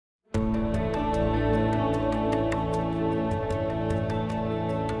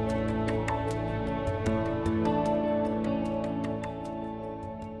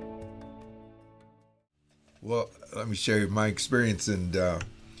let me share you my experience, and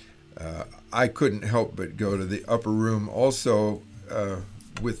I couldn't help but go to the upper room also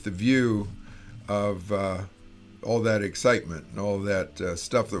with the view of all that excitement and all that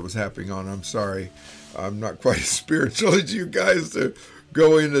stuff that was happening on. I'm sorry, I'm not quite as spiritual as you guys to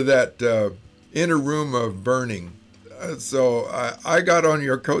go into that inner room of burning. So I got on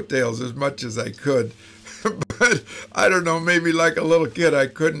your coattails as much as I could. But I don't know, maybe like a little kid, I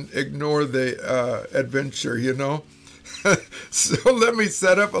couldn't ignore the adventure, you know. So let me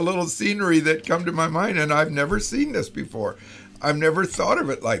set up a little scenery that come to my mind, and I've never seen this before. I've never thought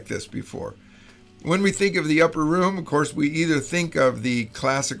of it like this before. When we think of the upper room, of course, we either think of the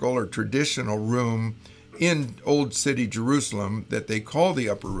classical or traditional room in Old City Jerusalem that they call the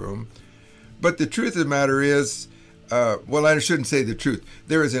upper room. But the truth of the matter is, well, I shouldn't say the truth.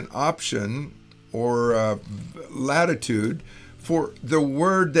 There is an option or latitude for the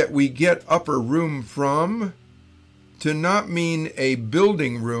word that we get upper room from to not mean a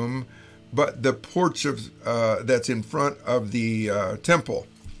building room, but the porch of that's in front of the temple.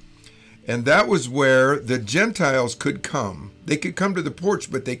 And that was where the Gentiles could come. They could come to the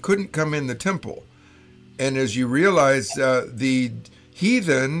porch, but they couldn't come in the temple. And as you realize, the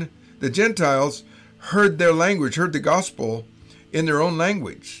heathen, the Gentiles, heard their language, heard the gospel in their own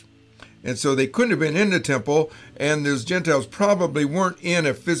language. And so they couldn't have been in the temple, and those Gentiles probably weren't in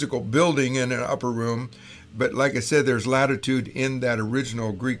a physical building in an upper room. But like I said, there's latitude in that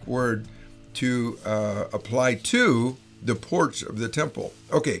original Greek word to apply to the porch of the temple.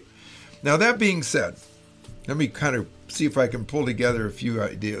 Okay, now that being said, let me kind of see if I can pull together a few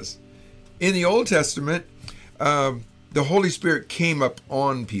ideas. In the Old Testament, the Holy Spirit came up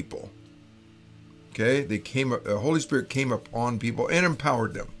on people. Okay, the Holy Spirit came up on people and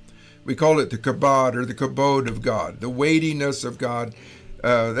empowered them. We call it the kabod or the kabod of God, the weightiness of God.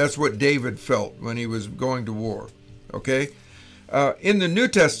 That's what David felt when he was going to war. Okay, in the New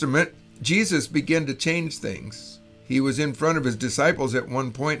Testament, Jesus began to change things. He was in front of his disciples at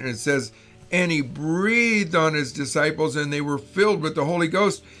one point, and it says, and he breathed on his disciples, and they were filled with the Holy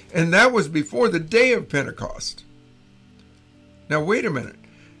Ghost. And that was before the day of Pentecost. Now, wait a minute.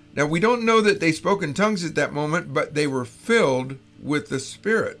 Now, we don't know that they spoke in tongues at that moment, but they were filled with the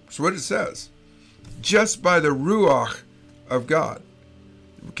Spirit. That's what it says. Just by the Ruach of God.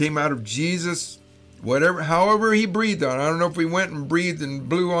 It came out of Jesus, whatever, however he breathed on. I don't know if he went and breathed and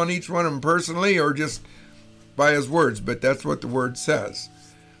blew on each one of them personally or just by his words, but that's what the word says.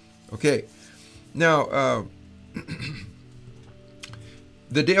 Okay. Now,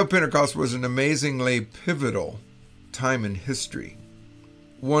 the day of Pentecost was an amazingly pivotal time in history.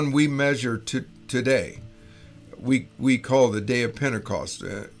 One we measure today. We call the day of Pentecost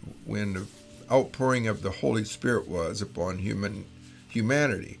when the outpouring of the Holy Spirit was upon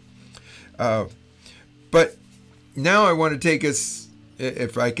humanity. But now I want to take us,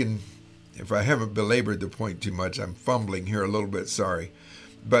 if I haven't belabored the point too much, I'm fumbling here a little bit, sorry.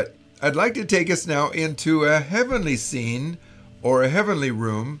 But I'd like to take us now into a heavenly scene or a heavenly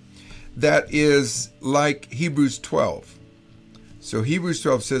room that is like Hebrews 12. So Hebrews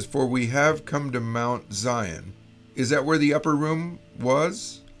 12 says, for we have come to Mount Zion. Is that where the upper room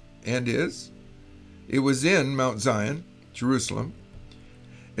was and is? It was in Mount Zion, Jerusalem.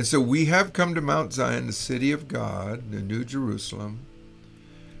 And so we have come to Mount Zion, the city of God, the New Jerusalem,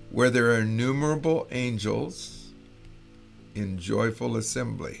 where there are innumerable angels in joyful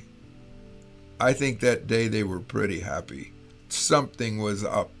assembly. I think that day they were pretty happy. Something was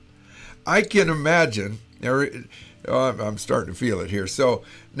up. I can imagine, I'm starting to feel it here. So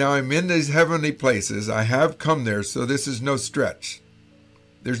now I'm in these heavenly places. I have come there, so this is no stretch.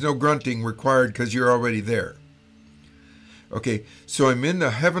 There's no grunting required because you're already there. Okay, so I'm in the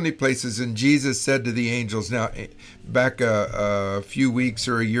heavenly places, and Jesus said to the angels, now back a few weeks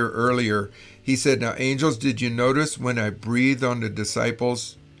or a year earlier, he said, now angels, did you notice when I breathed on the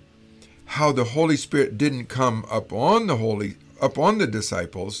disciples, how the Holy Spirit didn't come upon the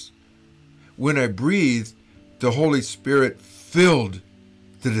disciples? When I breathed, the Holy Spirit filled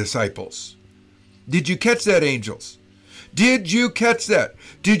the disciples. Did you catch that, angels? Did you catch that?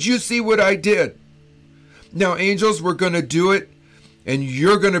 Did you see what I did? Now, angels, we're going to do it, and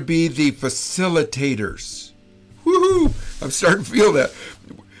you're going to be the facilitators. Woohoo! I'm starting to feel that.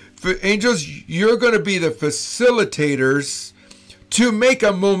 For angels, you're going to be the facilitators to make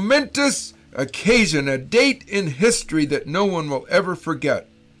a momentous occasion, a date in history that no one will ever forget.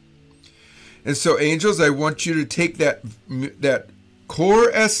 And so, angels, I want you to take that core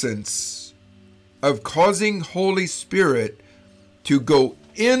essence of causing Holy Spirit to go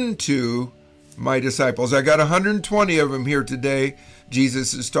into my disciples. I got 120 of them here today.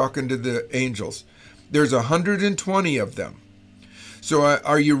 Jesus is talking to the angels. There's 120 of them. So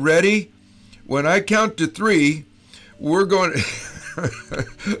are you ready? When I count to 3, we're going to...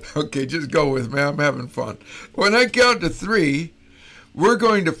 Okay, just go with me. I'm having fun. When I count to 3, we're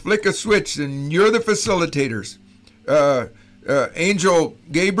going to flick a switch, and you're the facilitators. Angel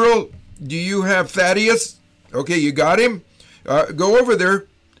Gabriel, do you have Thaddeus? Okay, you got him? Go over there.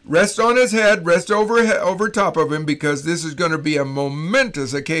 Rest on his head. Rest over top of him, because this is going to be a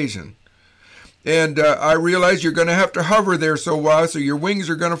momentous occasion. And I realize you're going to have to hover there so your wings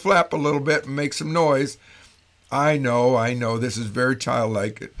are going to flap a little bit and make some noise. I know, this is very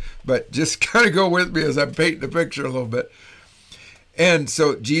childlike, but just kind of go with me as I paint the picture a little bit. And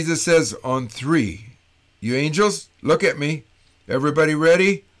so Jesus says on 3, you angels, look at me. Everybody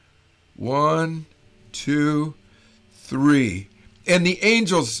ready? 1, 2, 3. And the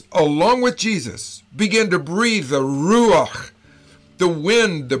angels, along with Jesus, begin to breathe the ruach, the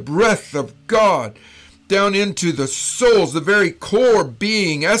wind, the breath of God, down into the souls, the very core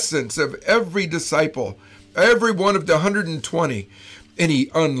being, essence of every disciple, every one of the 120. And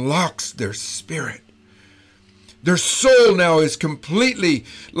he unlocks their spirit. Their soul now is completely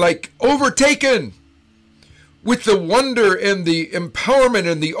like overtaken with the wonder and the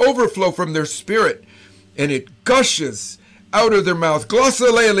empowerment and the overflow from their spirit. And it gushes out of their mouth.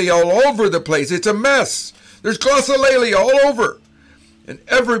 Glossolalia all over the place. It's a mess. There's glossolalia all over. And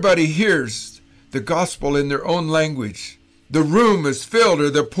everybody hears the gospel in their own language. The room is filled, or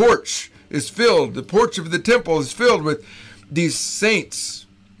the porch is filled. The porch of the temple is filled with these saints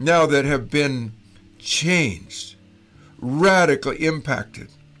now that have been changed, radically impacted.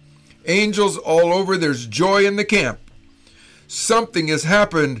 Angels all over. There's joy in the camp. Something has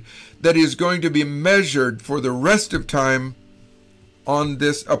happened that is going to be measured for the rest of time upon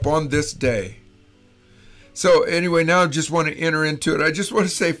this day. So anyway, now I just want to enter into it. I just want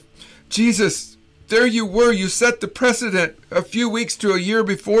to say, Jesus, there you were. You set the precedent a few weeks to a year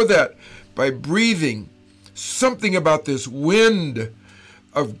before that by breathing something about this wind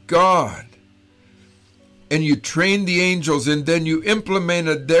of God. And you trained the angels, and then you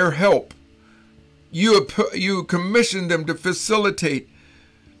implemented their help. You commissioned them to facilitate.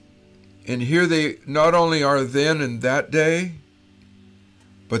 And here they not only are then in that day,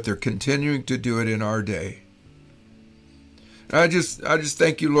 but they're continuing to do it in our day. I just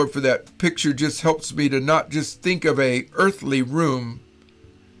thank you, Lord, for that picture. Just helps me to not just think of a earthly room,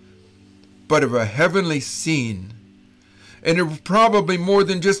 but of a heavenly scene. And there were probably more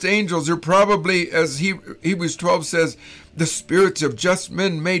than just angels. There probably, as Hebrews 12 says, the spirits of just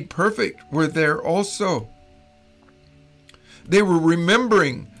men made perfect were there also. They were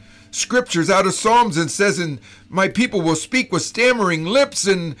remembering scriptures out of Psalms, and says, and my people will speak with stammering lips,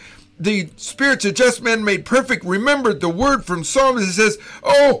 and the spirits of just men made perfect remembered the word from Psalms. It says,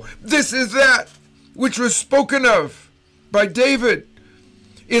 oh, this is that which was spoken of by David.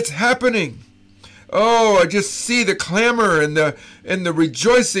 It's happening. Oh, I just see the clamor and the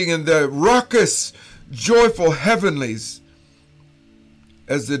rejoicing and the raucous, joyful heavenlies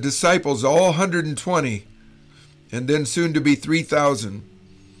as the disciples, all 120, and then soon to be 3,000,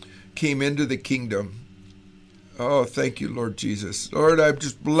 came into the kingdom. Oh, thank you, Lord Jesus. Lord, I've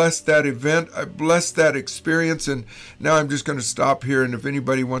just blessed that event. I blessed that experience. And now I'm just going to stop here. And if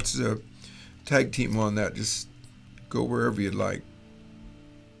anybody wants to tag team on that, just go wherever you'd like.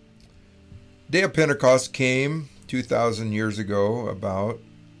 Day of Pentecost came 2,000 years ago about.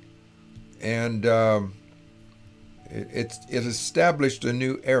 And it established a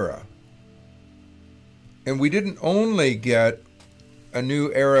new era. And we didn't only get a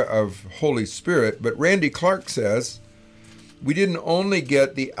new era of Holy Spirit, but Randy Clark says we didn't only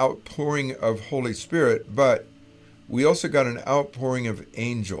get the outpouring of Holy Spirit, but we also got an outpouring of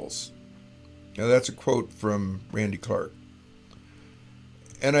angels. Now that's a quote from Randy Clark.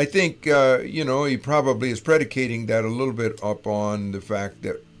 And I think, he probably is predicating that a little bit upon the fact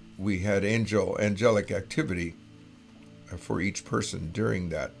that we had angelic activity for each person during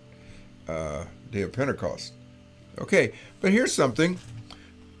that day of Pentecost. Okay, but here's something.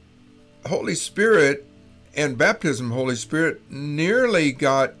 Holy Spirit and baptism of Holy Spirit nearly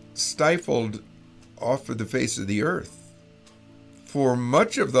got stifled off of the face of the earth for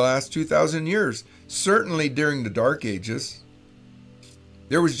much of the last 2,000 years. Certainly during the Dark Ages,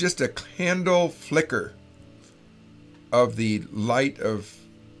 there was just a candle flicker of the light of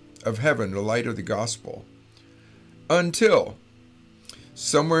heaven, the light of the gospel, until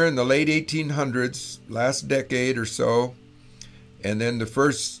somewhere in the late 1800s, last decade or so, and then the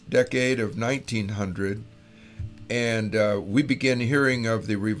first decade of 1900, and we began hearing of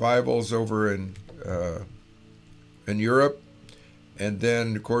the revivals over in Europe and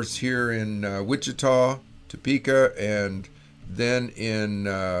then, of course, here in Wichita, Topeka, and then in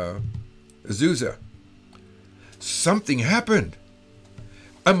Azusa. Something happened.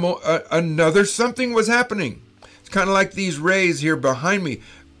 Another something was happening. It's kind of like these rays here behind me.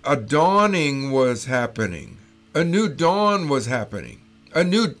 A dawning was happening. A new dawn was happening. A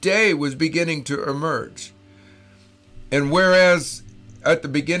new day was beginning to emerge. And whereas at the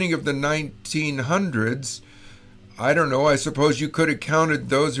beginning of the 1900s, I don't know, I suppose you could have counted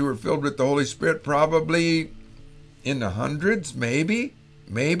those who were filled with the Holy Spirit probably in the hundreds, maybe.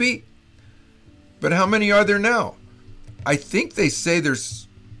 But how many are there now? I think they say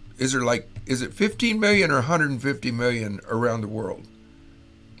is it 15 million or 150 million around the world?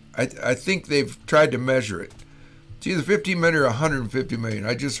 I think they've tried to measure it. It's either 15 million or 150 million.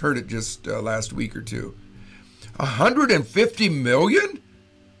 I just heard it just last week or two. 150 million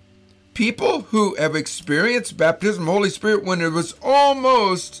people who have experienced baptism of the Holy Spirit when it was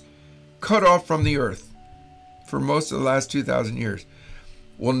almost cut off from the earth for most of the last 2,000 years.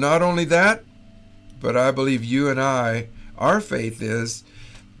 Well, not only that, but I believe you and I, our faith is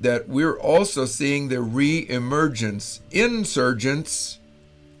that we're also seeing the re-emergence, insurgence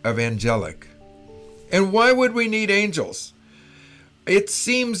of angelic. And why would we need angels? It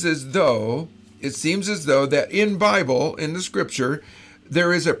seems as though that in Bible, in the scripture,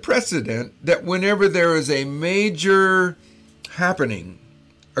 there is a precedent that whenever there is a major happening,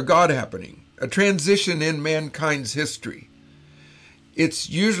 a God happening, a transition in mankind's history, it's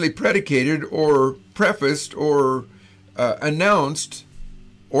usually predicated or prefaced or announced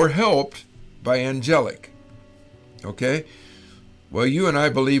or helped by angelic. Okay? Well, you and I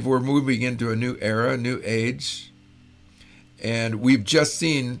believe we're moving into a new era, a new age. And we've just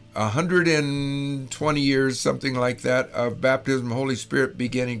seen 120 years, something like that, of baptism of the Holy Spirit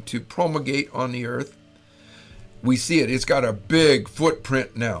beginning to promulgate on the earth. We see it. It's got a big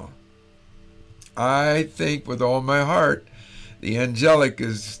footprint now. I think with all my heart, the angelic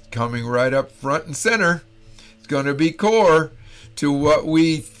is coming right up front and center. It's going to be core to what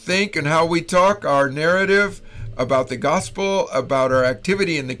we think and how we talk, our narrative about the gospel, about our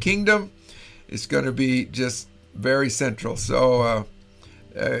activity in the kingdom. It's going to be just very central. So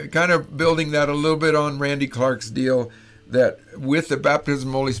kind of building that a little bit on Randy Clark's deal, that with the baptism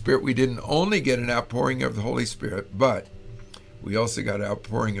of the Holy Spirit, we didn't only get an outpouring of the Holy Spirit, but we also got an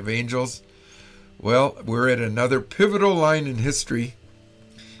outpouring of angels. Well, we're at another pivotal line in history,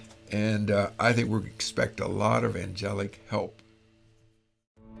 and I think we expect a lot of angelic help.